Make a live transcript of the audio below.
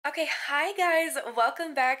Okay, hi guys,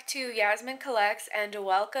 welcome back to Yasmin Collects, and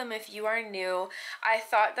welcome if you are new. I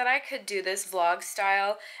thought that I could do this vlog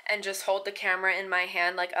style and just hold the camera in my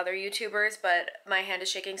hand like other YouTubers, but my hand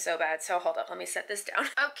is shaking so bad, so hold up, let me set this down.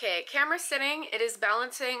 Okay, camera sitting, it is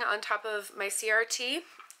balancing on top of my CRT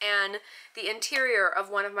and the interior of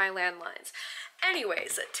one of my landlines.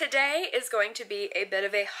 Anyways, today is going to be a bit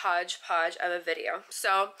of a hodgepodge of a video.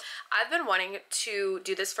 So I've been wanting to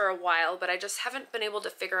do this for a while, but I just haven't been able to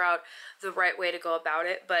figure out the right way to go about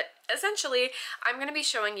it. But essentially, I'm going to be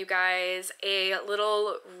showing you guys a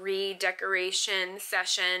little redecoration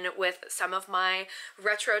session with some of my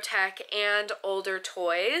retro tech and older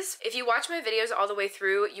toys. If you watch my videos all the way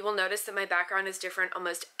through, you will notice that my background is different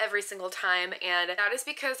almost every single time, and that is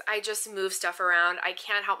because I just move stuff around. I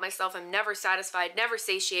can't help myself. I'm never satisfied, never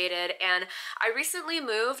satiated, and I recently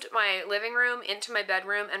moved my living room into my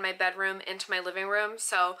bedroom and my bedroom into my living room.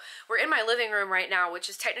 So we're in my living room right now, which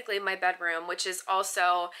is technically my bedroom, which is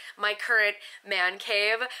also my current man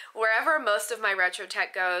cave. Wherever most of my retro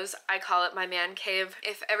tech goes, I call it my man cave.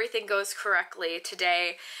 If everything goes correctly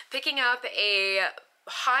today, picking up a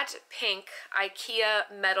hot pink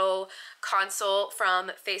IKEA metal console from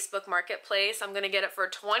Facebook Marketplace. I'm gonna get it for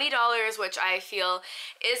 $20, which I feel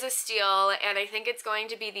is a steal, and I think it's going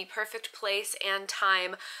to be the perfect place and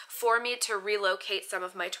time for me to relocate some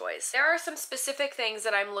of my toys. There are some specific things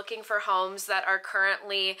that I'm looking for homes that are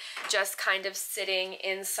currently just kind of sitting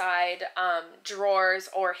inside drawers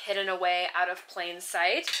or hidden away out of plain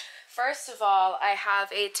sight. First of all, I have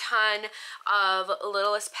a ton of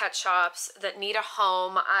Littlest Pet Shops that need a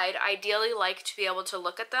home. I'd ideally like to be able to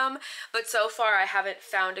look at them, but so far I haven't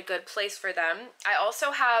found a good place for them. I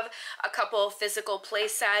also have a couple physical play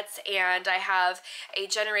sets, and I have a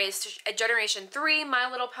Generation 3 My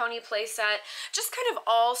Little Pony play set. Just kind of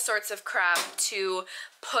all sorts of crap to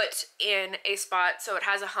put in a spot so it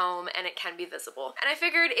has a home and it can be visible. And I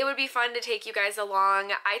figured it would be fun to take you guys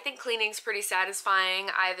along. I think cleaning's pretty satisfying.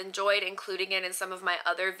 I've enjoyed including it in some of my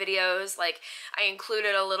other videos. Like, I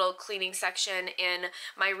included a little cleaning section in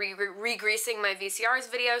my re-greasing my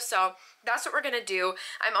VCRs video, so that's what we're gonna do.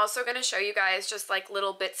 I'm also gonna show you guys just like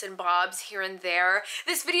little bits and bobs here and there.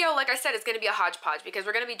 This video, like I said, is gonna be a hodgepodge because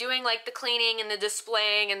we're gonna be doing like the cleaning and the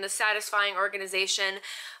displaying and the satisfying organization,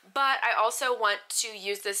 but I also want to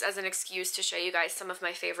use this as an excuse to show you guys some of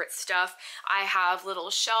my favorite stuff. I have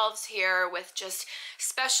little shelves here with just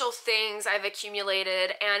special things I've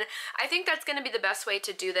accumulated, and I think that's gonna be the best way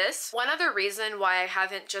to do this. One other reason why I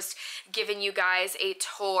haven't just given you guys a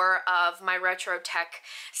tour of my retro tech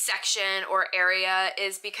section or area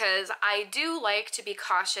is because I do like to be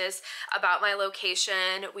cautious about my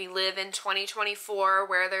location. We live in 2024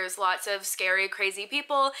 where there's lots of scary, crazy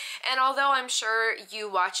people, and although I'm sure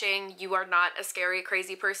you watching, you are not a scary,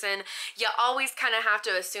 crazy person, you always kind of have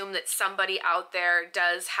to assume that somebody out there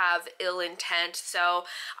does have ill intent. So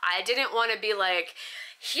I didn't want to be like,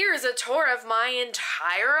 here's a tour of my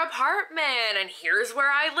entire apartment and here's where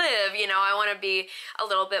I live. You know, I want to be a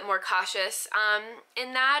little bit more cautious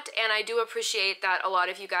in that, and I do appreciate that a lot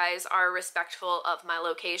of you guys are respectful of my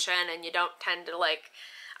location and you don't tend to, like,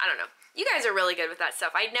 I don't know. You guys are really good with that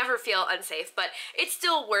stuff. I never feel unsafe, but it's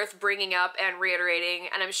still worth bringing up and reiterating,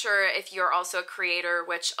 and I'm sure if you're also a creator,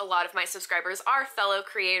 which a lot of my subscribers are fellow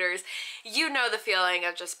creators, you know the feeling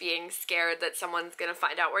of just being scared that someone's gonna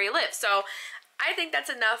find out where you live. So I think that's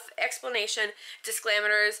enough explanation,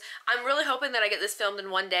 disclaimers. I'm really hoping that I get this filmed in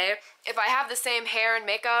one day. If I have the same hair and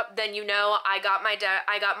makeup, then you know I got my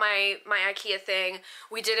IKEA thing.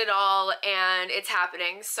 We did it all and it's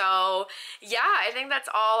happening. So yeah, I think that's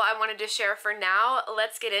all I wanted to share for now.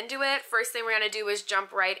 Let's get into it. First thing we're gonna do is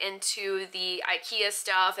jump right into the IKEA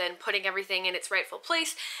stuff and putting everything in its rightful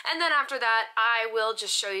place. And then after that, I will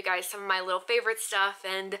just show you guys some of my little favorite stuff,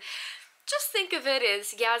 and just think of it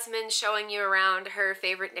as Yasmin showing you around her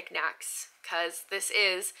favorite knickknacks, because this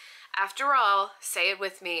is, after all, say it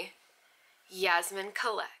with me, Yasmin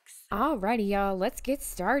Collects. Alrighty, y'all, let's get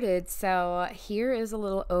started. So here is a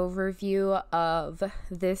little overview of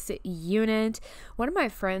this unit. One of my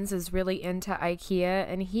friends is really into IKEA,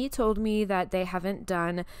 and he told me that they haven't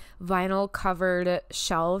done vinyl covered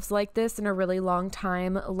shelves like this in a really long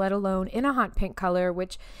time, let alone in a hot pink color,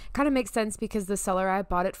 which kind of makes sense because the seller I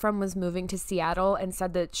bought it from was moving to Seattle and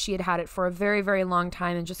said that she had had it for a very, very long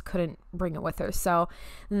time and just couldn't bring it with her. So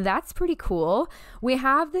that's pretty cool. We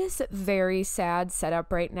have this very sad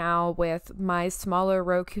setup right now with my smaller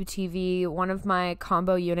Roku TV, one of my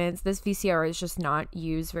combo units. This VCR is just not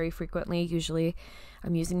used very frequently. Usually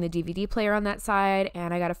I'm using the DVD player on that side,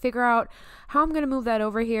 and I got to figure out how I'm going to move that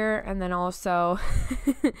over here, and then also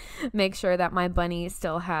make sure that my bunny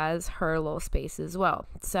still has her little space as well.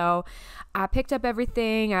 So I picked up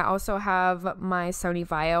everything. I also have my Sony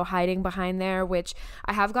Vaio hiding behind there, which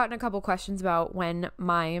I have gotten a couple questions about when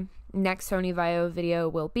my next Sony Vaio video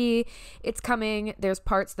will be. It's coming. There's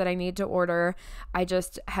parts that I need to order. I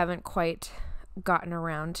just haven't quite gotten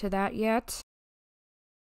around to that yet.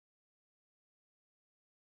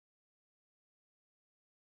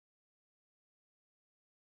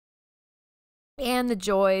 And the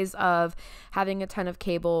joys of having a ton of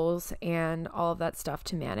cables and all of that stuff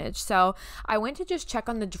to manage. So I went to just check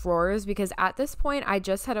on the drawers because at this point I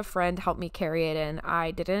just had a friend help me carry it in. I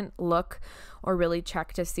didn't look or really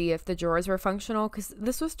check to see if the drawers were functional because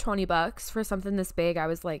this was $20 for something this big. I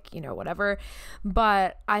was like, whatever.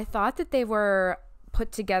 But I thought that they were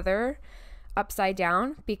put together upside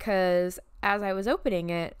down because as I was opening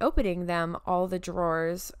them, all the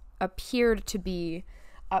drawers appeared to be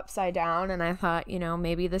upside down, and I thought,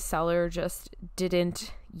 maybe the seller just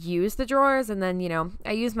didn't use the drawers. And then,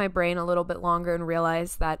 I used my brain a little bit longer and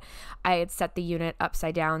realized that I had set the unit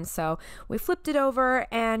upside down. So we flipped it over,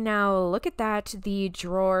 and now look at that, the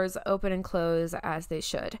drawers open and close as they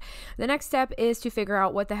should. The next step is to figure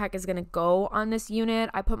out what the heck is going to go on this unit.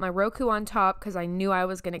 I put my Roku on top because I knew I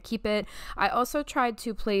was going to keep it. I also tried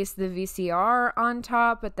to place the VCR on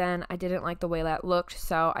top, but then I didn't like the way that looked,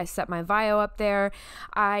 so I set my Vaio up there.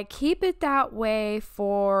 I keep it that way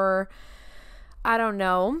for, I don't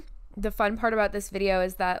know. The fun part about this video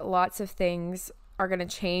is that lots of things are going to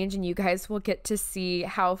change, and you guys will get to see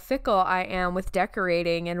how fickle I am with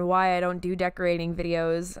decorating and why I don't do decorating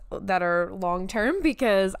videos that are long term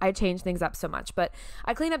because I change things up so much. But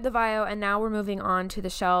I cleaned up the Vaio, and now we're moving on to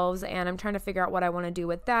the shelves, and I'm trying to figure out what I want to do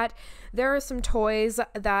with that. There are some toys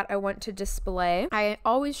that I want to display. I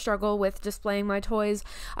always struggle with displaying my toys.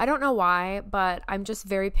 I don't know why, but I'm just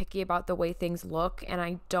very picky about the way things look, and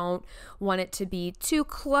I don't want it to be too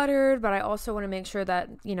cluttered, but I also want to make sure that,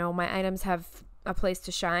 my items have a place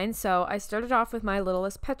to shine. So I started off with my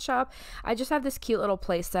Littlest Pet Shop. I just have this cute little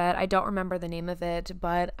play set. I don't remember the name of it,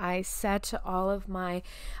 but I set all of my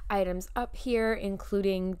items up here,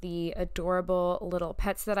 including the adorable little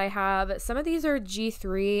pets that I have. Some of these are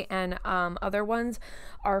G3 and other ones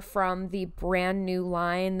are from the brand new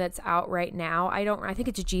line that's out right now. I think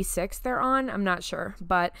it's G6 they're on. I'm not sure,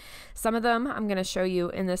 but some of them I'm going to show you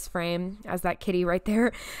in this frame as that kitty right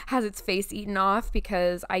there has its face eaten off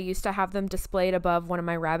because I used to have them displayed above one of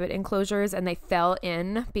my rabbit enclosures and they fell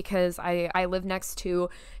in because I live next to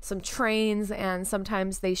some trains and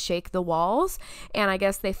sometimes they shake the walls, and I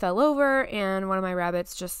guess they fell over and one of my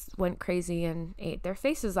rabbits just went crazy and ate their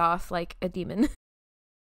faces off like a demon.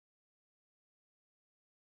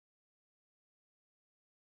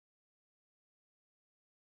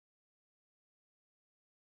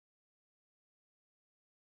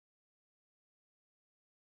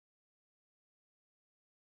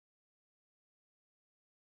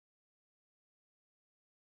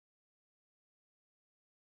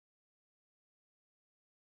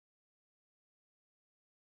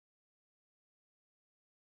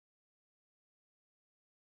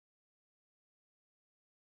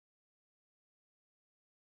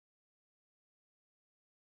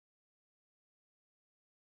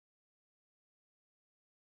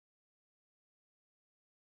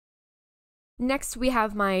 Next, we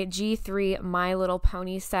have my G3 My Little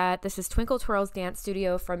Pony set. This is Twinkle Twirls Dance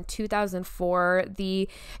Studio from 2004. The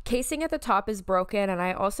casing at the top is broken, and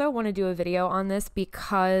I also want to do a video on this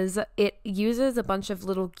because it uses a bunch of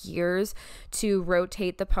little gears to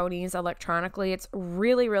rotate the ponies electronically. It's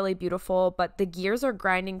really, really beautiful, but the gears are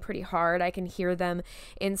grinding pretty hard. I can hear them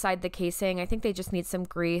inside the casing. I think they just need some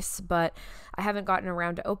grease, but I haven't gotten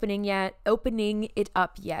around to opening it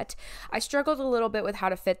up yet. I struggled a little bit with how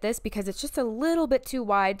to fit this because it's just a little bit too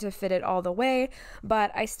wide to fit it all the way,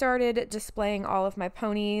 but I started displaying all of my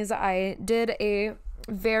ponies. I did a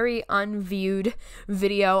very unviewed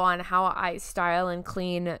video on how I style and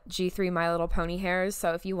clean G3 My Little Pony hairs,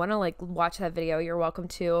 so if you want to watch that video, you're welcome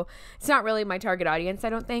to. It's not really my target audience, I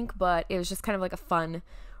don't think, but it was just kind of like a fun,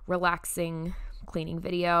 relaxing cleaning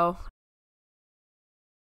video.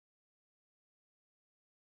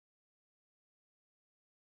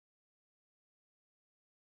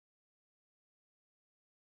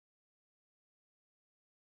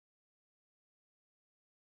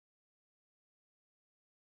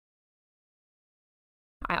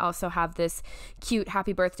 I also have this cute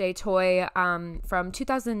happy birthday toy from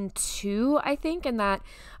 2002, I think, and that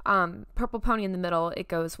purple pony in the middle it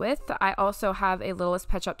goes with. I also have a Littlest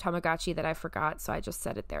Pet Shop Tamagotchi that I forgot, so I just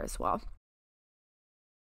set it there as well.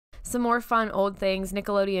 some more fun old things,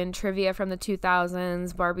 Nickelodeon trivia from the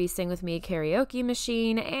 2000s, Barbie Sing With Me karaoke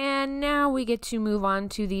machine, and now we get to move on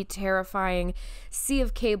to the terrifying sea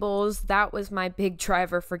of cables. That was my big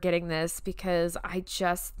driver for getting this because I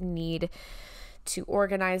just need to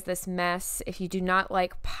organize this mess. If you do not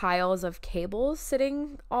like piles of cables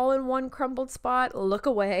sitting all in one crumbled spot, look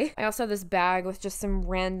away. I also have this bag with just some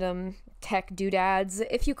random tech doodads.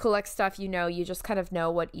 If you collect stuff, you just kind of know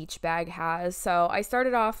what each bag has. So I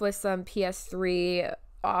started off with some PS3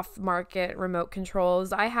 off-market remote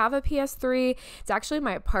controls. I have a PS3. It's actually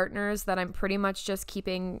my partner's that I'm pretty much just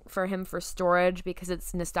keeping for him for storage because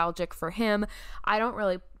it's nostalgic for him. I don't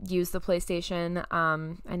really use the PlayStation.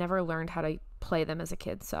 I never learned how to play them as a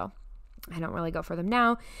kid, so I don't really go for them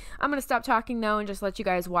now. I'm going to stop talking though and just let you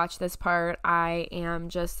guys watch this part. I am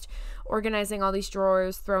just organizing all these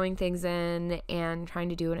drawers, throwing things in, and trying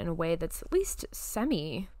to do it in a way that's at least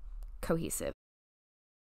semi-cohesive.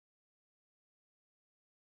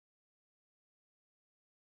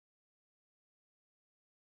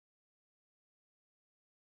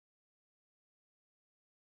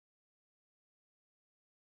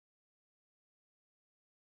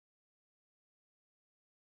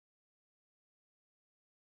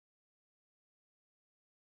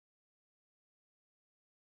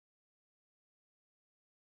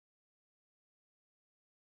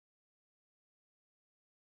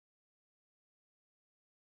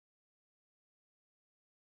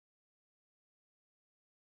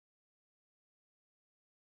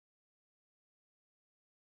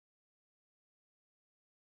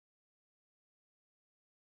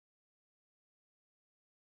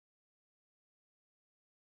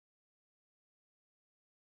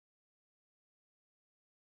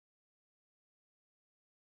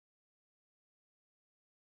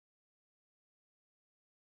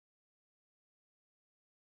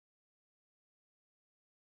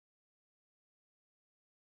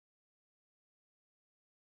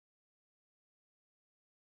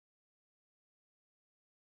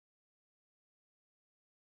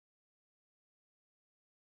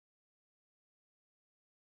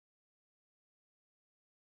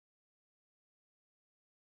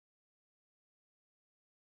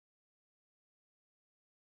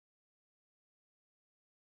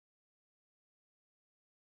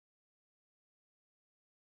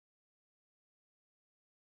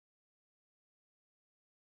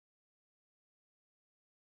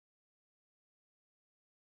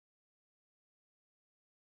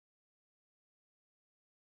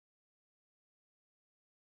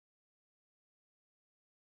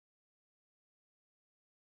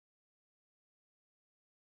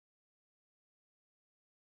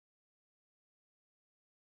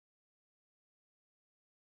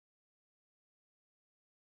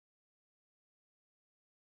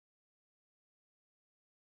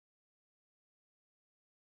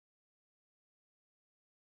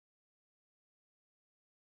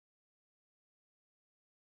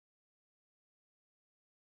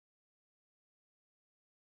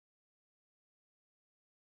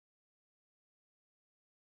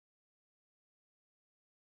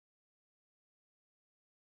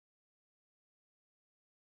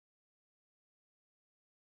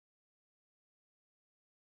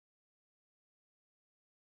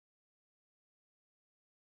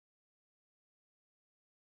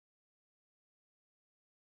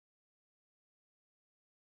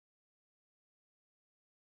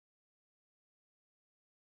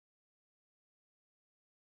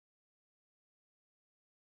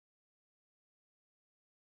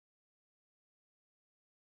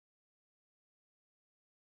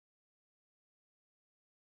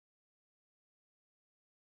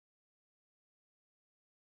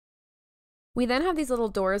 We then have these little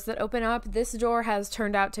doors that open up. This door has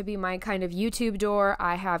turned out to be my kind of YouTube door.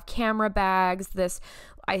 I have camera bags,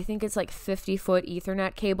 I think it's like 50-foot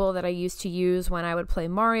Ethernet cable that I used to use when I would play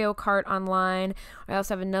Mario Kart online. I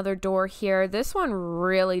also have another door here. This one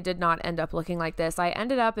really did not end up looking like this. I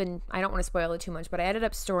ended up, and I don't want to spoil it too much, but I ended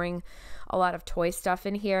up storing a lot of toy stuff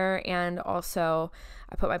in here, and also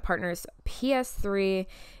I put my partner's PS3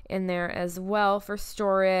 in there as well for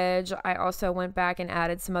storage. I also went back and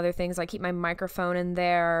added some other things. I keep my microphone in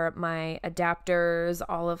there, my adapters,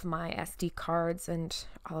 all of my SD cards, and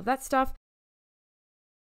all of that stuff.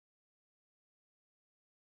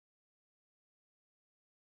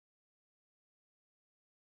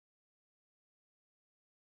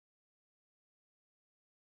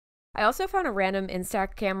 I also found a random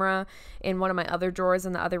Instax camera in one of my other drawers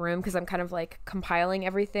in the other room because I'm kind of like compiling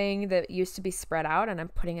everything that used to be spread out and I'm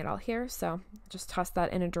putting it all here. So just toss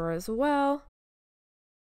that in a drawer as well.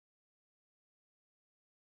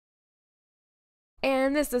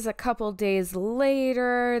 And this is a couple days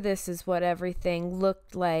later. This is what everything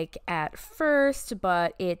looked like at first,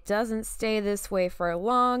 but it doesn't stay this way for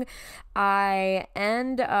long. I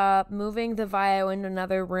end up moving the Vio into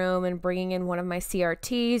another room and bringing in one of my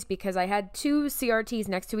CRTs because I had two CRTs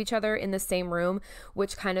next to each other in the same room,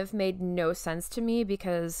 which kind of made no sense to me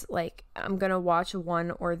because, like, I'm gonna watch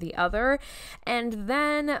one or the other. And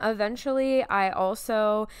then eventually I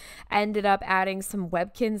also ended up adding some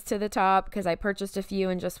Webkinz to the top because I purchased a few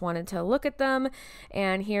and just wanted to look at them.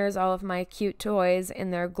 And here's all of my cute toys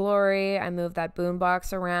in their glory. I moved that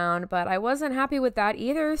boombox around, but I wasn't happy with that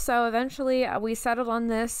either, so eventually we settled on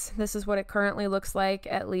this. This is what it currently looks like,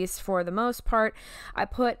 at least for the most part. I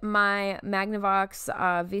put my Magnavox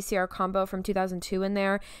VCR combo from 2002 in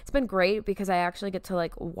there. It's been great because I actually get to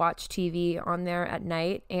like watch TV on there at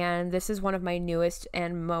night, and this is one of my newest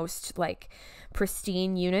and most like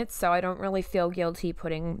pristine units, so I don't really feel guilty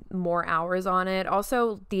putting more hours on it.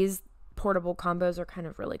 Also, these portable combos are kind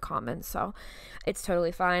of really common, so it's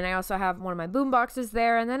totally fine. I also have one of my boom boxes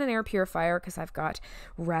there, and then an air purifier because I've got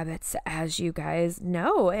rabbits, as you guys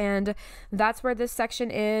know. And that's where this section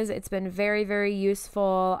is. It's been very, very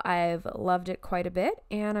useful. I've loved it quite a bit,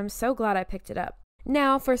 and I'm so glad I picked it up.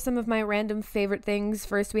 Now for some of my random favorite things.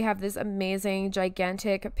 First, we have this amazing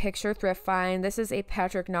gigantic picture thrift find. This is a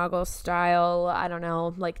Patrick Nagel style, I don't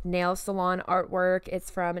know, like nail salon artwork.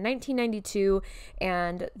 It's from 1992,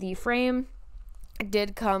 and the frame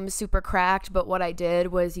did come super cracked, but what I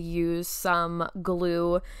did was use some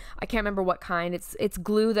glue. I can't remember what kind. It's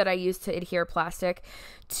glue that I used to adhere plastic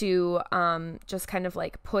to just kind of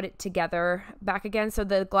like put it together back again. So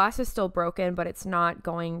the glass is still broken, but it's not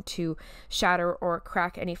going to shatter or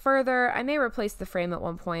crack any further. I may replace the frame at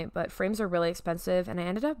one point, but frames are really expensive, and I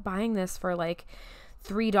ended up buying this for like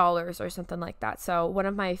 $3 or something like that. So one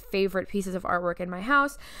of my favorite pieces of artwork in my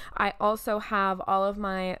house. I also have all of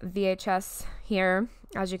my VHS here.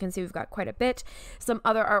 As you can see, we've got quite a bit. Some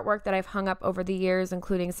other artwork that I've hung up over the years,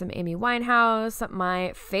 including some Amy Winehouse,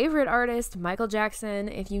 my favorite artist, Michael Jackson.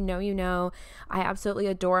 If you know, you know. I absolutely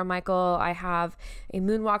adore Michael. I have a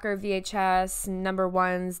Moonwalker VHS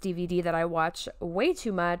 #1's DVD that I watch way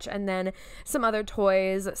too much, and then some other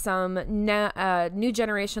toys, some New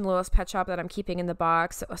Generation Littlest Pet Shop that I'm keeping in the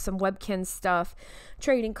box, some Webkinz stuff,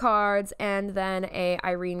 trading cards, and then a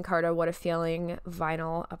Irene Cara What a Feeling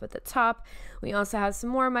vinyl up at the top. We also have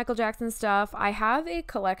some more Michael Jackson stuff. I have a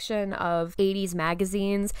collection of 80s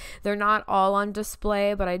magazines. They're not all on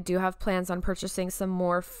display, but I do have plans on purchasing some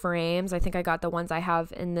more frames. I think I got the ones I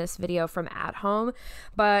have in this video from At Home,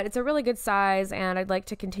 but it's a really good size, and I'd like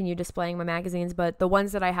to continue displaying my magazines, but the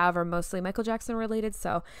ones that I have are mostly Michael Jackson related,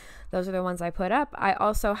 so those are the ones I put up. I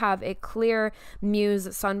also have a clear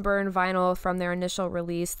Muse Sunburn vinyl from their initial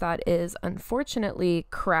release that is unfortunately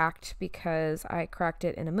cracked because I cracked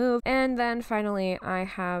it in a move. And then finally, I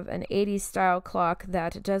have an 80s style clock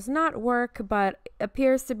that does not work, but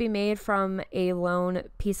appears to be made from a lone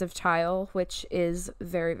piece of tile, which is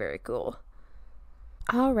very, very cool.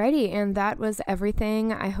 Alrighty, and that was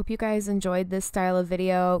everything. I hope you guys enjoyed this style of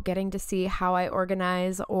video, getting to see how I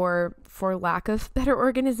organize, or for lack of better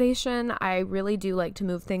organization. I really do like to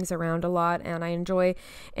move things around a lot, and I enjoy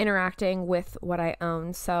interacting with what I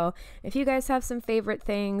own. So if you guys have some favorite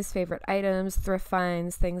things, favorite items, thrift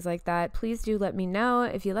finds, things like that, please do let me know.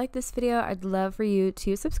 If you like this video, I'd love for you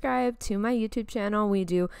to subscribe to my YouTube channel. We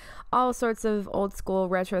do all sorts of old school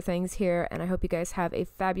retro things here, and I hope you guys have a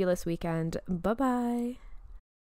fabulous weekend. Bye-bye.